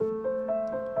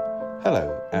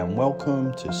Hello and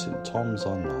welcome to St Thomas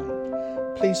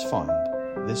Online. Please find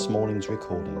this morning's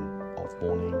recording of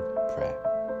morning prayer.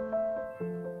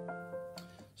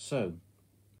 So,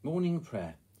 morning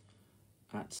prayer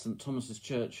at St Thomas's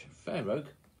Church, Fair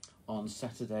Oak, on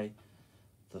Saturday,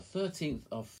 the 13th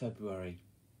of February,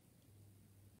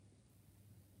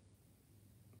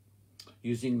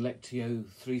 using Lectio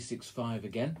 365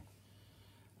 again.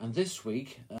 And this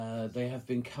week they have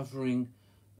been covering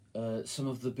some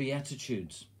of the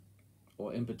Beatitudes,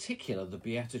 or in particular the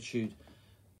Beatitude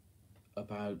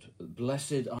about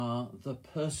blessed are the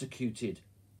persecuted.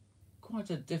 Quite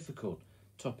a difficult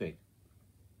topic,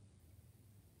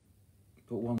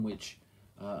 but one which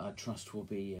I trust will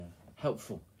be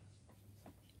helpful.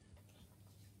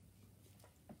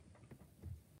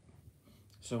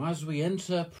 So as we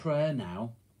enter prayer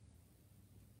now,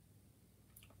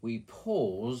 we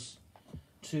pause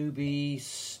to be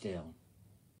still.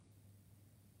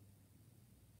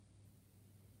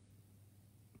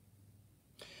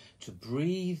 To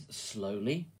breathe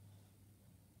slowly,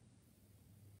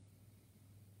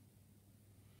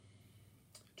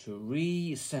 to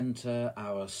re-center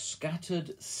our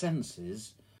scattered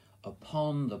senses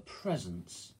upon the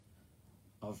presence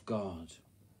of God.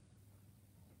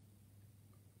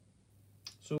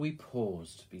 So we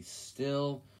pause to be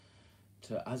still,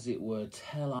 to, as it were,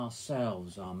 tell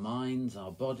ourselves, our minds,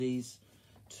 our bodies,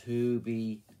 to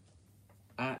be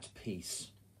at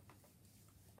peace.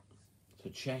 To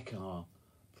check our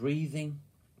breathing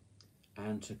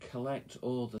and to collect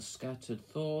all the scattered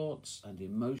thoughts and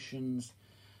emotions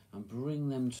and bring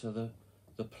them to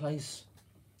the place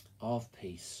of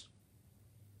peace,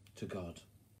 to God.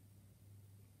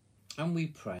 And we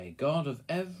pray, God of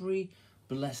every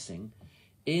blessing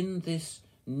in this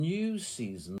new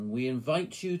season, we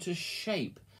invite you to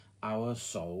shape our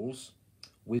souls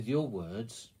with your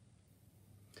words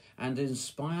and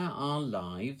inspire our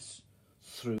lives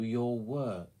through your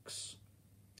works.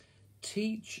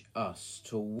 Teach us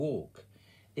to walk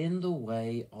in the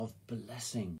way of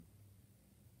blessing.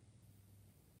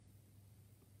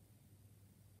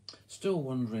 Still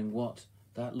wondering what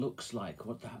that looks like,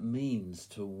 what that means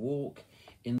to walk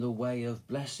in the way of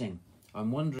blessing.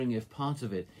 I'm wondering if part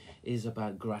of it is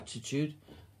about gratitude,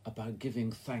 about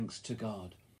giving thanks to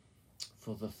God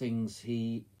for the things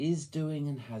he is doing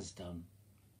and has done.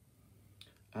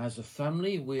 As a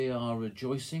family, we are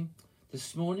rejoicing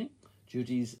this morning.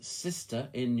 Judy's sister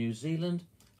in New Zealand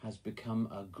has become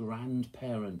a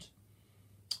grandparent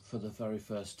for the very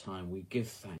first time. We give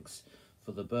thanks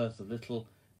for the birth of little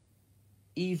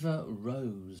Eva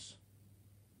Rose,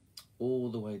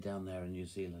 all the way down there in New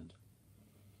Zealand.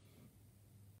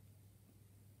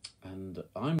 And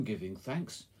I'm giving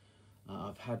thanks.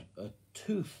 I've had a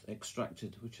tooth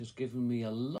extracted, which has given me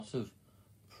a lot of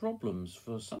problems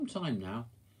for some time now.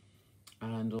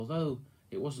 And although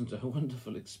it wasn't a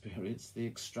wonderful experience, the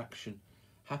extraction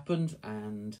happened,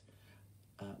 and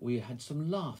we had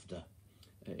some laughter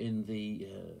in the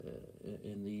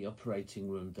operating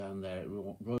room down there at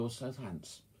Royal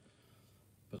Southampton.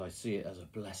 But I see it as a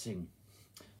blessing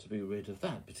to be rid of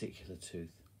that particular tooth.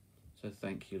 So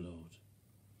thank you, Lord.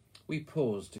 We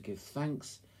pause to give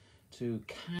thanks, to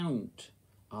count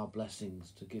our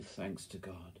blessings, to give thanks to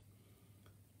God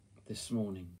this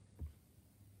morning.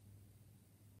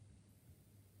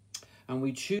 And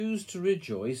we choose to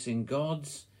rejoice in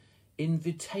God's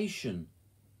invitation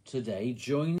today,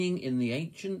 joining in the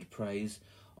ancient praise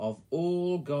of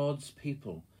all God's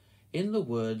people in the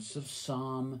words of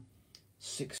Psalm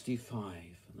 65.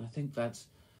 And I think there's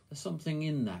something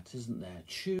in that, isn't there?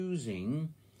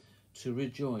 Choosing to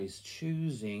rejoice,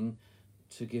 choosing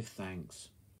to give thanks.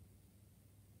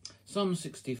 Psalm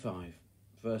 65,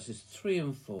 verses 3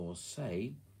 and 4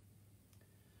 say,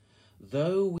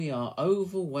 "Though we are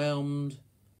overwhelmed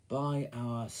by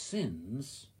our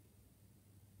sins,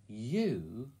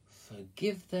 you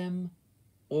forgive them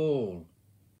all.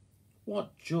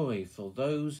 What joy for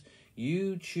those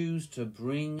you choose to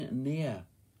bring near,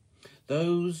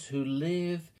 those who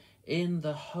live in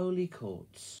the holy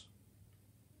courts.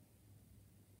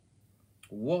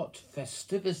 What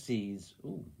festivities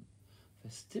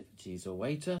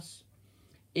await us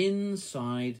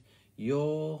inside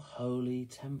your holy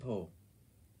temple."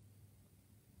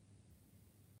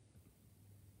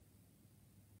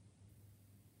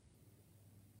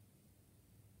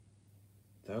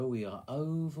 Though we are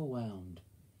overwhelmed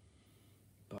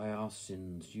by our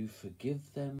sins, you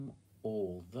forgive them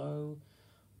all. Though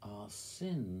our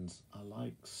sins are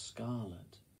like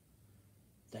scarlet,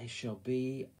 they shall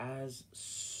be as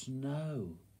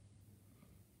snow.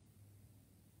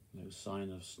 No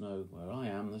sign of snow where I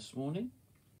am this morning.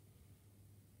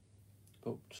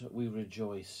 but we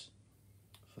rejoice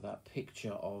for that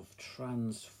picture of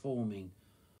transforming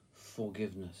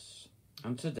forgiveness.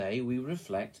 And today we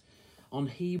reflect on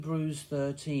Hebrews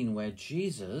 13, where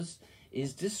Jesus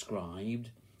is described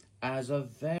as a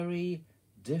very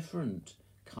different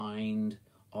kind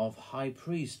of high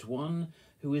priest, one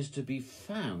who is to be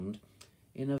found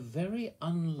in a very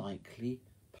unlikely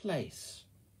place.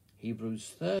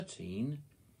 Hebrews 13,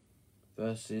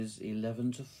 verses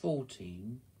 11 to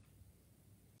 14.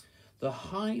 The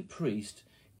high priest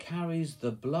carries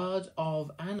the blood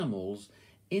of animals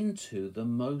into the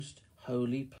most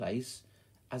holy place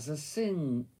as a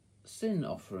sin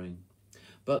offering,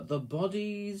 but the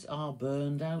bodies are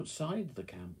burned outside the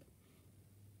camp.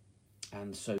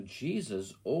 And so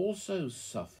Jesus also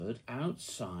suffered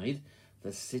outside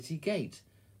the city gate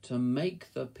to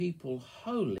make the people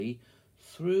holy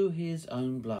through his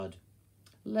own blood.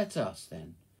 Let us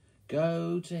then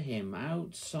go to him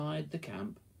outside the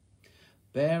camp,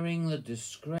 bearing the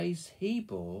disgrace he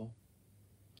bore.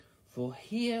 For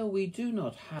here we do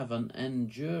not have an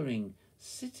enduring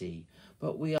city,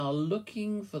 but we are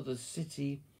looking for the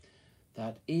city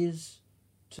that is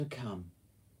to come.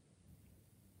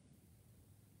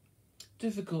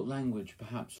 Difficult language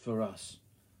perhaps for us,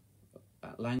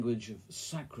 that language of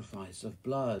sacrifice, of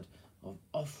blood, of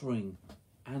offering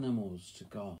animals to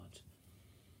God.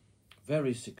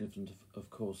 Very significant, of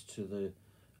course, to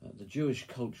the Jewish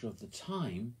culture of the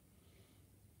time.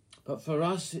 But for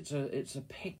us, it's a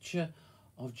picture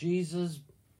of Jesus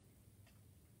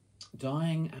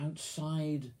dying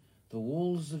outside the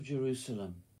walls of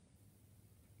Jerusalem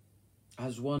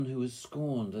as one who is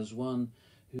scorned, as one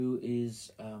who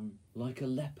is like a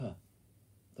leper.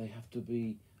 They have to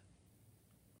be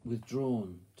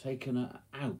withdrawn, taken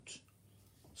out,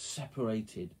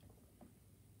 separated.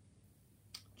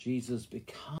 Jesus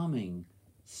becoming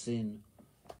sin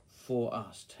for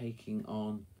us, taking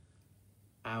on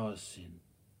our sin.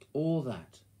 All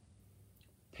that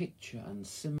picture and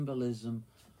symbolism,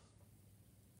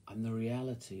 and the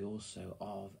reality also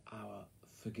of our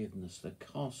forgiveness, the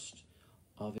cost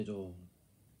of it all.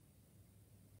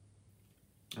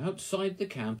 Outside the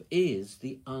camp is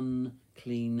the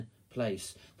unclean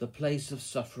place, the place of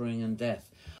suffering and death.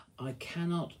 I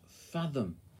cannot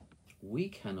fathom, we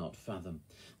cannot fathom,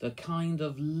 the kind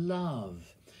of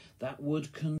love that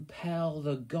would compel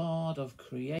the God of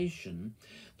creation,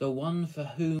 the one for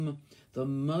whom the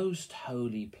most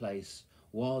holy place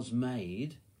was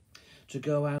made, to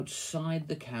go outside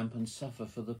the camp and suffer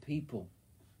for the people.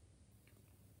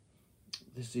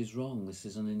 This is wrong, this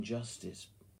is an injustice,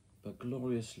 but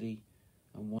gloriously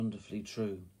and wonderfully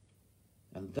true.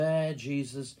 And there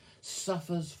Jesus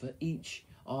suffers for each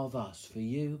of us, for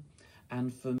you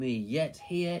and for me. Yet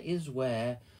here is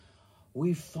where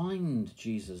we find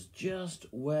Jesus, just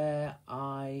where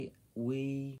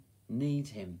we need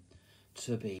him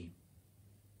to be.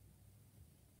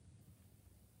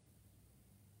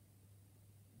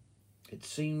 It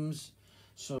seems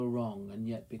so wrong and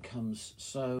yet becomes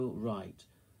so right,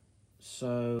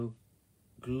 so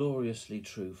gloriously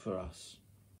true for us,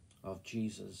 of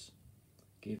Jesus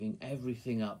giving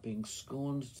everything up, being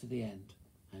scorned to the end,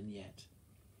 and yet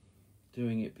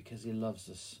doing it because he loves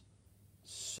us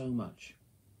so much.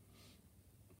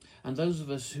 And those of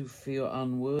us who feel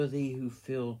unworthy, who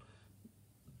feel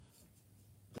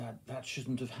that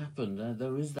shouldn't have happened,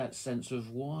 there is that sense of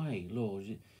why,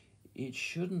 Lord, it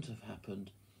shouldn't have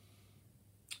happened.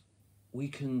 We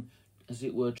can, as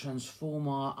it were, transform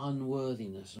our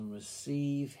unworthiness and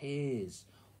receive his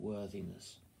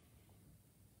worthiness.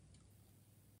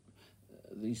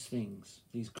 These things,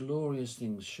 these glorious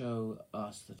things, show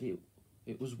us that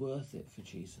it was worth it for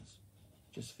Jesus,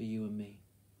 just for you and me.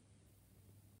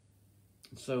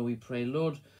 And so we pray,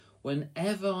 Lord,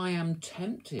 whenever I am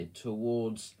tempted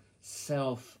towards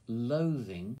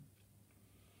self-loathing,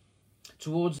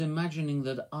 towards imagining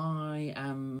that I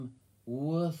am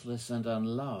worthless and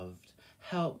unloved,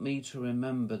 help me to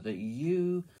remember that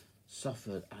you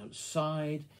suffered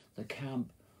outside the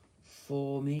camp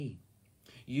for me.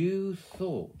 You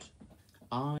thought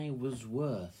I was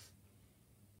worth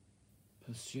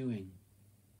pursuing.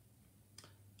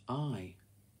 I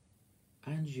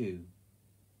and you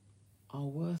are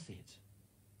worth it.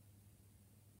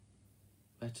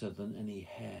 Better than any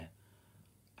hair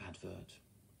advert.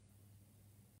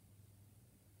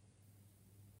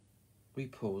 We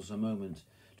pause a moment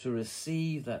to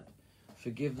receive that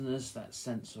forgiveness, that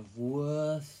sense of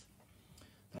worth,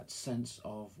 that sense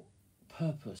of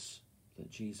purpose that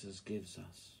Jesus gives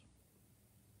us.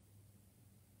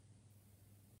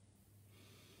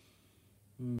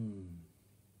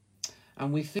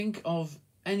 And we think of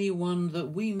anyone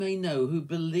that we may know who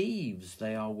believes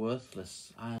they are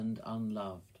worthless and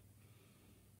unloved.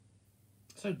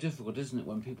 So difficult, isn't it,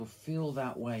 when people feel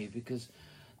that way, because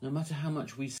no matter how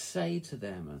much we say to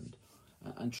them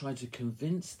and try to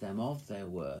convince them of their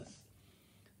worth,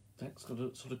 that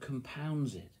sort of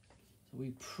compounds it. So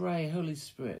we pray, Holy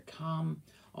Spirit, come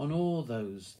on all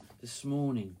those this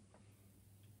morning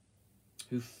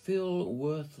who feel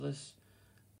worthless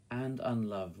and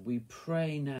unloved. We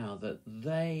pray now that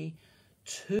they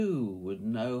too would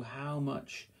know how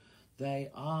much they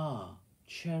are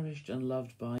cherished and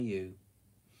loved by you.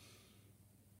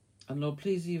 And Lord,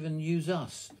 please even use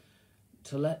us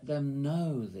to let them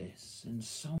know this in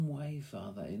some way,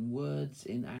 Father, in words,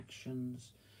 in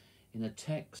actions, in a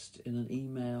text, in an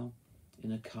email,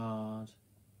 in a card.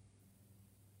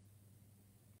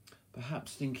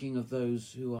 Perhaps thinking of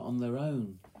those who are on their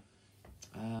own,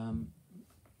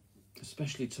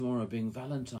 especially tomorrow being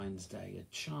Valentine's Day,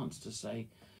 a chance to say,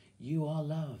 you are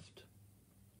loved.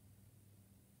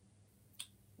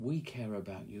 We care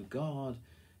about you. God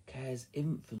cares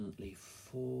infinitely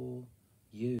for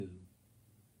you.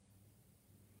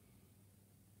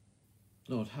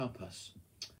 Lord, help us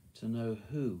to know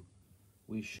who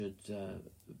we should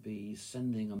be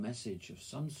sending a message of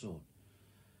some sort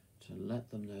to let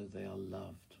them know they are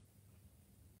loved.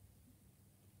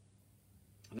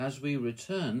 And as we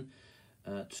return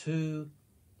to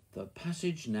the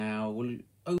passage now, we'll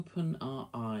open our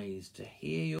eyes to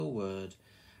hear your word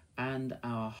and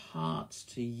our hearts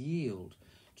to yield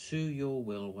to your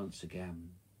will once again.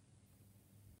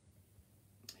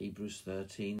 Hebrews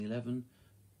 13:11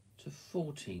 to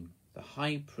 14. The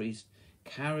high priest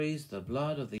carries the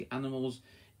blood of the animals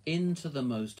into the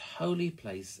most holy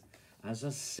place as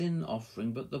a sin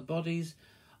offering, but the bodies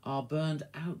are burned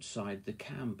outside the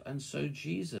camp. And so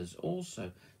Jesus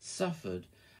also suffered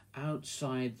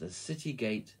outside the city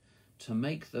gate to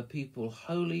make the people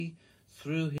holy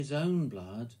through his own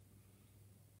blood.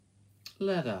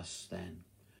 Let us then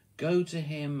go to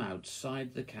him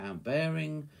outside the camp,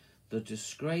 bearing the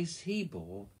disgrace he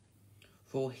bore,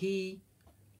 for here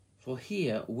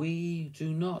we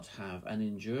do not have an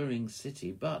enduring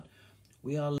city, but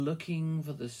we are looking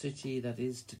for the city that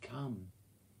is to come.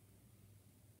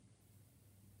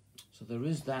 So there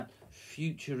is that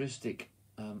futuristic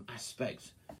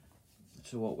aspect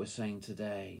to what we're saying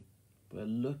today. We're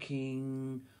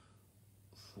looking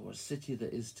for a city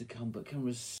that is to come, but can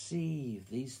receive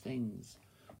these things.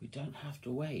 We don't have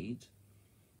to wait.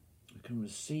 We can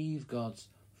receive God's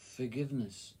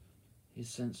forgiveness, his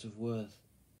sense of worth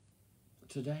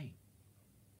today.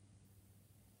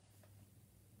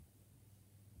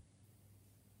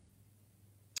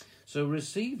 So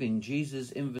receiving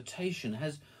Jesus' invitation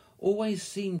has always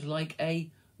seemed like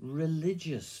a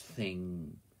religious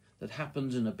thing that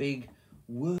happens in a big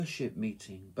worship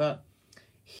meeting. But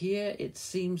here it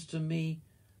seems to me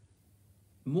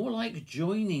more like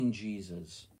joining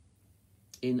Jesus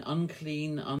in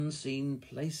unclean, unseen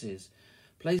places,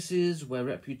 places where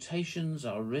reputations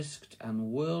are risked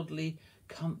and worldly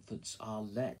comforts are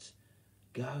let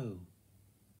go.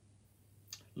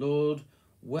 Lord,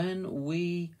 when are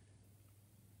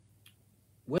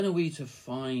we to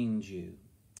find you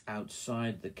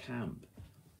outside the camp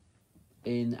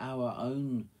in our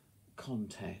own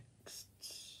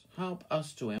contexts? Help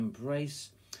us to embrace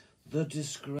the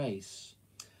disgrace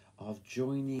of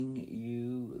joining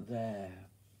you there.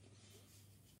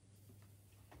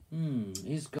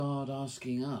 Is God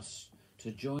asking us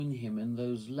to join him in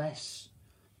those less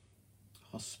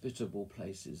hospitable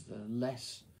places, the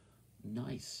less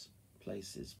nice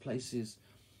places, places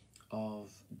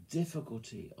of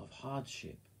difficulty, of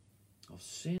hardship, of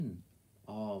sin,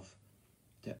 of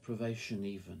deprivation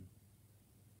even?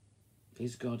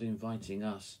 Is God inviting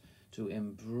us to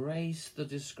embrace the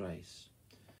disgrace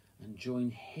and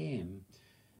join him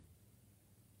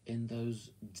in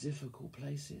those difficult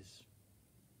places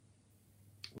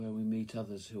where we meet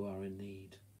others who are in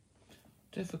need?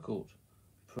 Difficult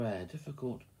prayer,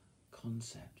 difficult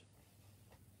concept.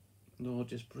 Lord,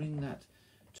 just bring that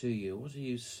to you. What are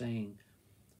you saying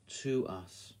to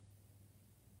us?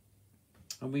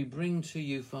 And we bring to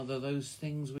you, Father, those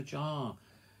things which are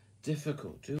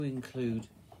difficult. Do include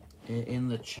in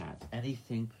the chat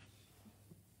anything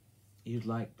you'd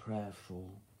like prayer for.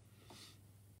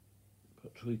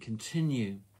 But we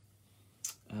continue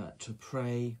to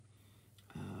pray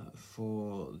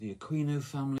for the Aquino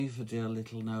family, for dear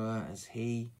little Noah, as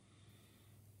he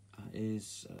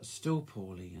is still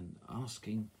poorly, and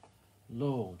asking,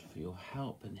 Lord, for your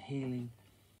help and healing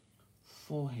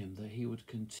for him, that he would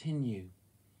continue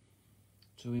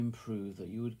to improve, that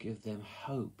you would give them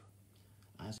hope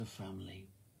as a family.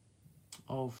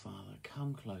 Oh, Father,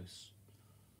 come close.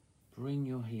 Bring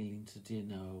your healing to dear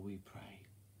Noah, we pray.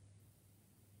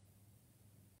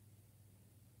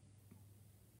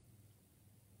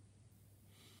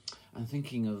 And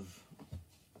thinking of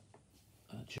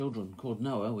children called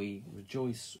Noah, we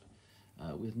rejoice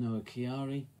with Noah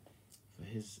Chiari for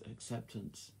his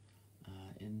acceptance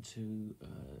into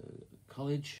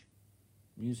college,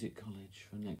 music college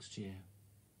for next year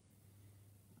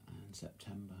in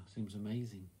September. Seems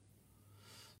amazing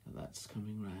that that's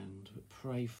coming round. But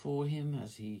pray for him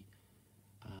as he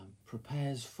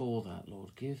prepares for that,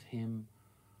 Lord. Give him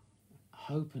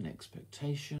hope and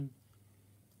expectation,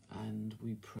 and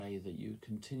we pray that you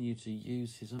continue to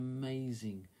use his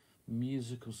amazing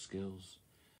musical skills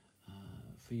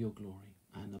for your glory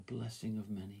and the blessing of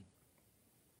many.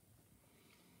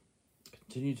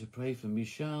 Continue to pray for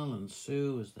Michelle and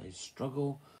Sue as they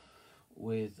struggle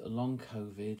with long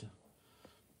COVID.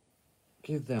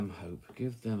 Give them hope.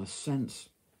 Give them a sense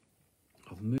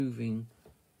of moving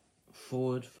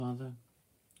forward, Father.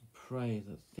 Pray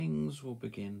that things will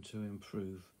begin to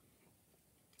improve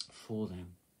for them.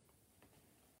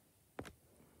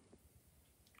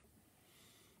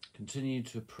 Continue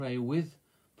to pray with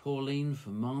Pauline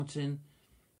for Martin.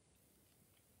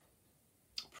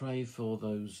 Pray for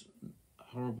those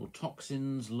horrible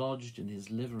toxins lodged in his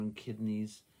liver and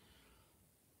kidneys,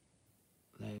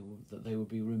 that they will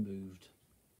be removed,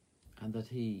 and that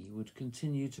he would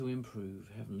continue to improve,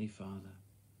 Heavenly Father.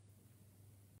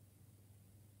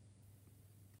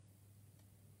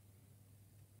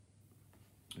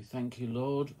 We thank you,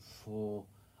 Lord, for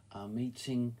our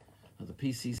meeting, the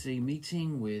PCC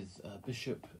meeting with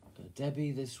Bishop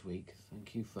Debbie this week.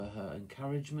 Thank you for her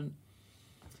encouragement.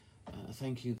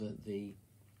 Thank you that the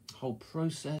whole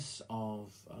process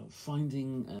of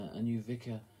finding a new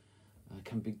vicar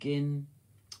can begin.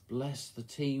 Bless the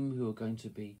team who are going to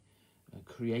be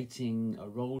creating a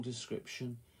role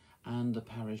description and a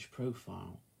parish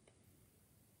profile.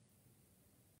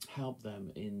 Help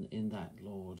them in that,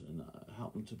 Lord, and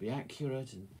help them to be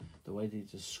accurate in the way they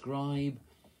describe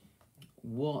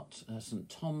what St.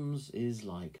 Thomas is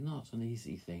like. Not an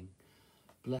easy thing.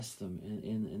 Bless them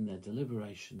in their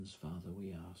deliberations, Father,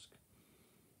 we ask.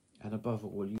 And above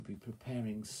all, will you be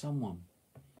preparing someone,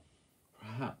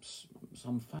 perhaps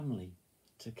some family,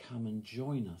 to come and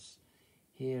join us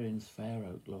here in Fair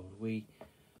Oak, Lord. We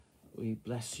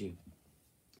bless you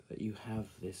that you have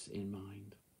this in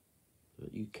mind,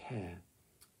 that you care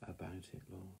about it,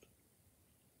 Lord.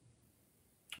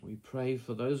 We pray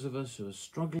for those of us who are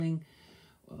struggling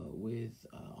with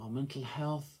our mental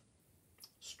health,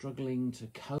 struggling to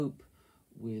cope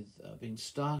with being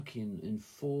stuck in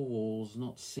four walls,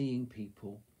 not seeing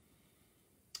people.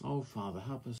 Oh, Father,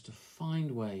 help us to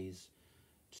find ways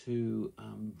to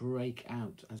break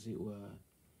out, as it were,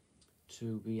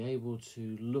 to be able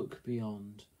to look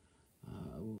beyond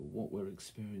what we're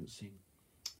experiencing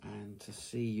and to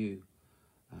see you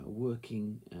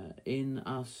working in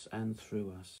us and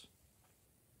through us.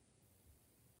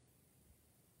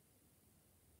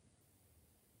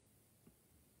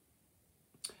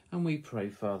 And we pray,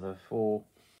 Father, for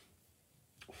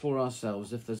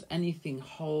ourselves, if there's anything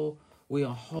we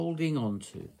are holding on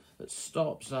to that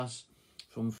stops us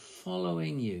from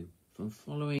following you,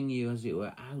 as it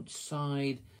were,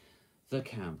 outside the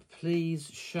camp, please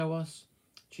show us,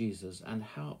 Jesus, and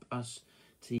help us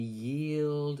to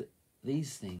yield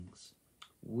these things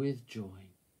with joy.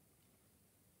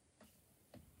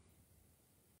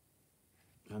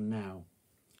 And now,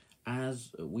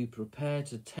 as we prepare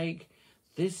to take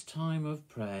this time of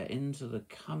prayer into the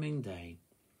coming day,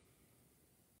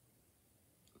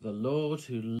 the Lord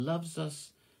who loves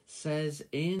us says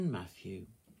in Matthew,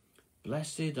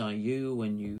 "Blessed are you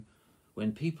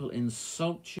when people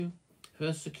insult you,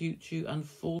 persecute you, and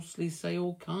falsely say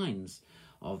all kinds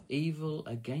of evil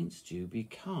against you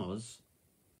because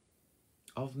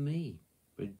of me.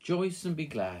 Rejoice and be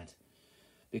glad,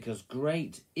 because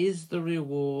great is the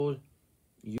reward,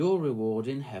 your reward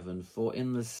in heaven, for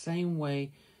in the same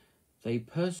way they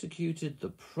persecuted the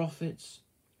prophets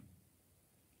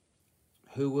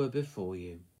who were before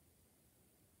you."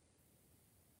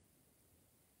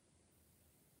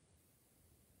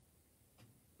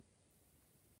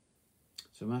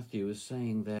 So Matthew is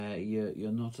saying there,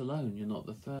 you're not alone, you're not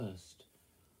the first,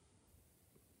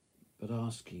 but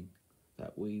asking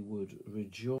that we would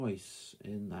rejoice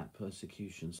in that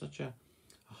persecution. Such a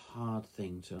hard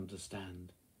thing to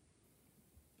understand.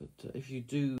 But if you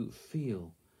do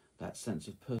feel that sense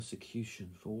of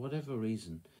persecution for whatever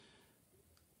reason,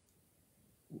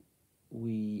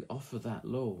 we offer that,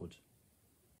 Lord,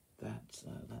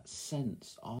 that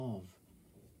sense of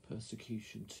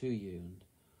persecution to you,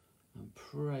 and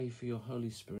pray for your Holy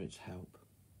Spirit's help.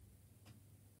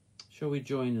 Shall we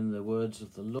join in the words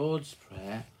of the Lord's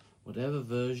Prayer, whatever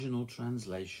version or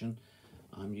translation?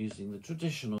 I'm using the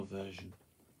traditional version.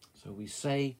 So we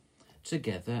say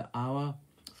together, Our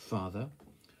Father,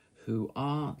 who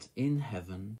art in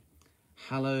heaven,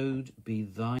 hallowed be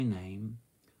thy name.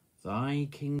 Thy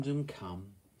kingdom come,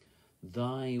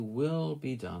 thy will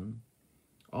be done,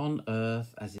 on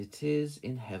earth as it is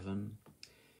in heaven.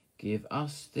 Give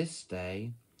us this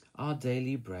day our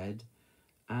daily bread,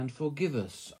 and forgive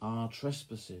us our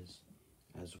trespasses,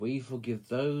 as we forgive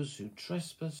those who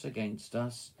trespass against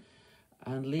us.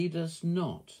 And lead us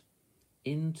not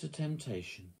into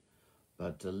temptation,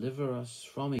 but deliver us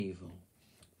from evil.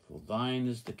 For thine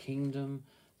is the kingdom,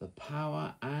 the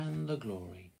power, and the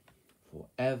glory, for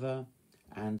ever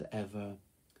and ever.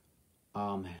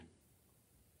 Amen.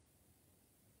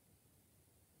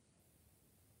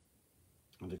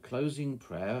 And a closing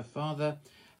prayer. Father,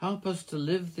 help us to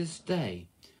live this day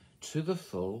to the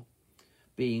full,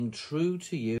 being true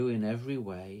to you in every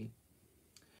way.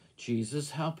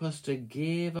 Jesus, help us to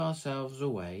give ourselves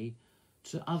away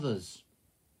to others,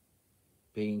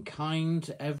 being kind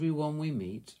to everyone we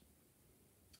meet.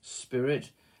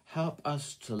 Spirit, help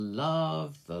us to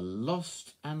love the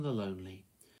lost and the lonely,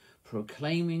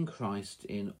 proclaiming Christ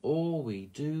in all we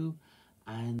do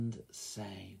and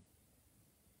say.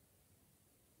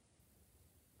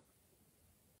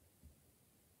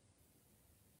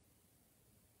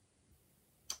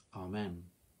 Amen.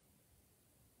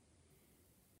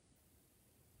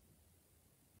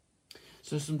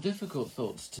 So some difficult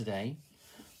thoughts today,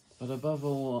 but above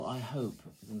all, I hope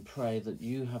and pray that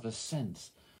you have a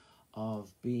sense of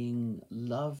being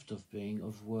loved, of being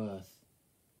of worth.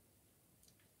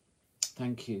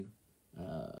 Thank you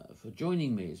for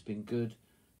joining me. It's been good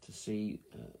to see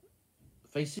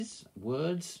faces,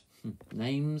 words,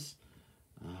 names.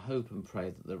 I hope and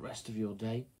pray that the rest of your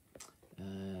day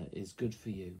is good for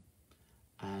you.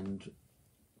 And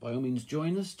by all means,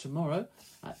 join us tomorrow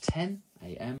at 10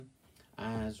 a.m.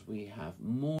 as we have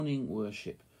morning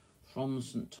worship from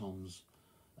St Thomas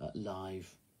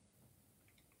live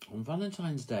on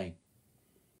Valentine's Day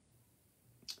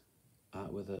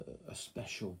with a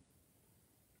special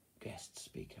guest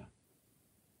speaker.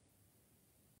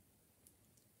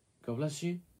 God bless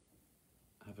you.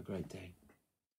 Have a great day.